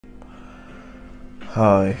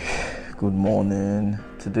Hi, good morning.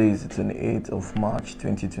 Today is the 28th of March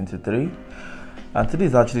 2023, and today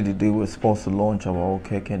is actually the day we're supposed to launch our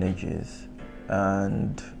dannyokec energies.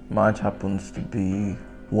 And March happens to be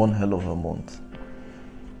one hell of a month.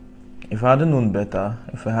 If I hadn't known better,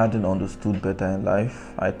 if I hadn't understood better in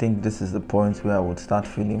life, I think this is the point where I would start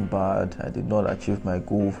feeling bad. I did not achieve my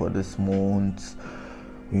goal for this month.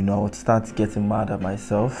 I would start getting mad at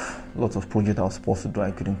myself. Lots of projects I was supposed to do,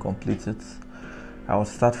 I couldn't complete it. I would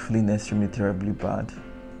start feeling extremely terribly bad,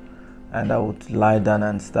 and I would lie down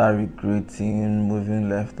and start regretting, moving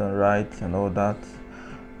left and right and all that.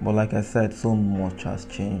 But like I said, so much has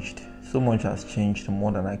changed. So much has changed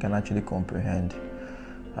more than I can actually comprehend.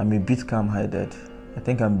 I'm a bit calm-headed. I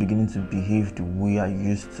think I'm beginning to behave the way I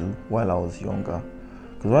used to while I was younger.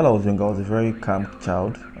 Because while I was younger, I was a very calm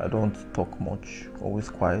child. I don't talk much, always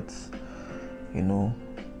quiet.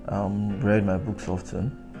 Read my books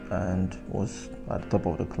often and was at the top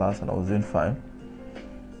of the class, and I was doing fine.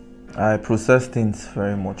 I process things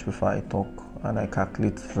very much before I talk, and I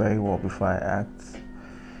calculate very well before I act.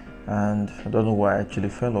 And I don't know why I actually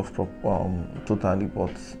fell off totally,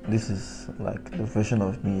 but this is like the version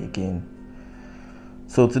of me again.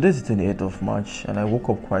 So today's the 28th of March, and I woke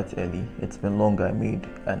up quite early. It's been long. I made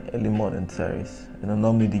an early morning series.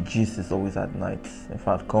 Normally the gist is always at night. In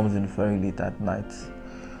fact, it comes in very late at night,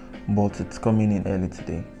 but it's coming in early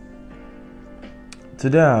today.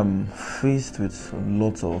 Today I'm faced with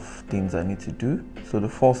lots of things I need to do. So the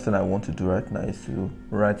first thing I want to do right now is to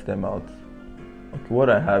write them out. Okay, what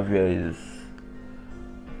I have here is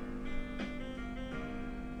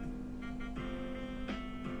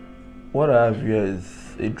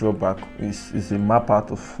a drawback. Is a map out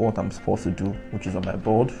of what I'm supposed to do, which is on my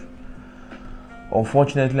board.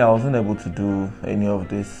 Unfortunately, I wasn't able to do any of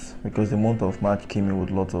this because the month of March came in with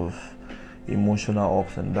lots of emotional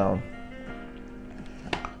ups and downs.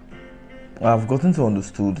 I've gotten to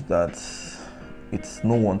understood that it's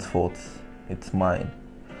no one's fault, it's mine.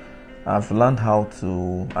 I've learned how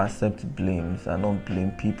to accept blames and not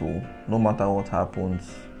blame people. No matter what happens,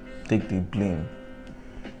 take the blame.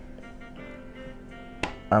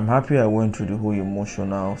 I'm happy I went through the whole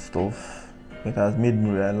emotional stuff. It has made me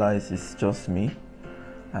realize it's just me,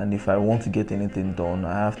 and if I want to get anything done,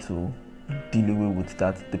 I have to deal away with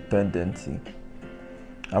that dependency.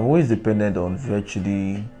 I've always depended on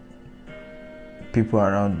virtually people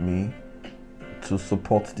around me to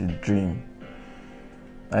support the dream.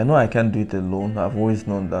 I know I can't do it alone. I've always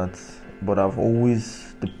known that, but I've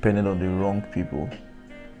always depended on the wrong people.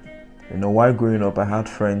 While growing up, I had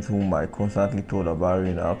friends whom I constantly told about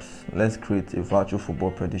reading apps. Let's create a virtual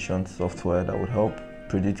football prediction software that would help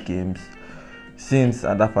predict games. Since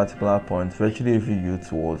at that particular point, virtually every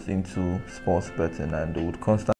youth was into sports betting, and they would constantly